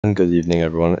And good evening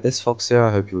everyone, it's Fox here.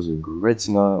 I hope you're doing great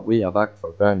tonight. We are back for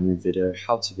a brand new video,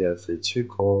 how to get a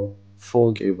 2-core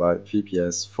 4GB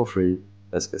VPS for free.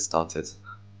 Let's get started.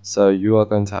 So you are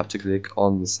going to have to click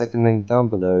on the second link down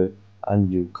below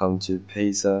and you come to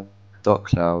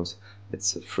payzer.cloud.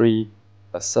 It's a free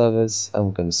service.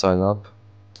 I'm going to sign up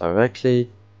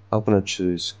directly. I'm going to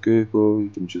choose Google.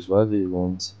 You can choose whatever you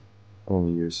want. I'm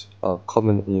going to use a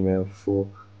common email for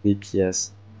VPS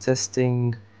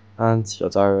testing, and you're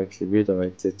directly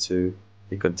redirected to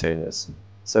the containers.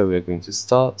 So we're going to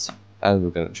start and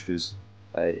we're going to choose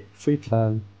a free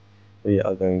plan. We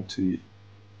are going to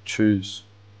choose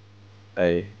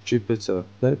a Jupyter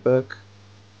notebook.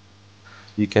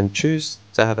 You can choose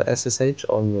to have a SSH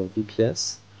on your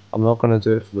VPS. I'm not going to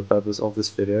do it for the purpose of this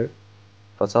video,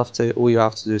 but after, all you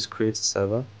have to do is create a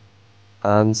server,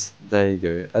 and there you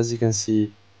go. As you can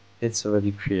see, it's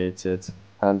already created,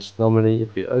 and normally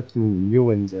if we open a new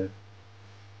window,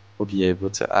 we'll be able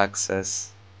to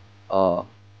access our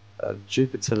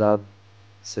Jupyter Lab.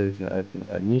 So we can open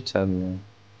a new terminal,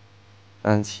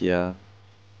 and here,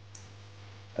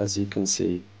 as you can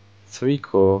see,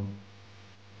 3-core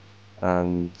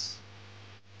and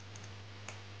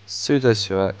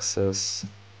sudo access,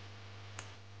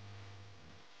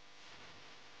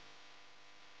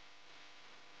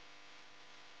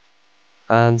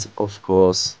 and of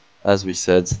course, as we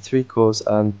said, 3 cores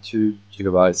and 2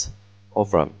 GB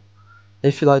of RAM.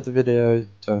 If you liked the video,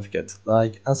 don't forget to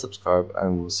like and subscribe,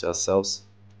 and we'll see ourselves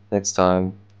next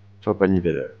time for a brand new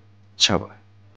video. Ciao bye.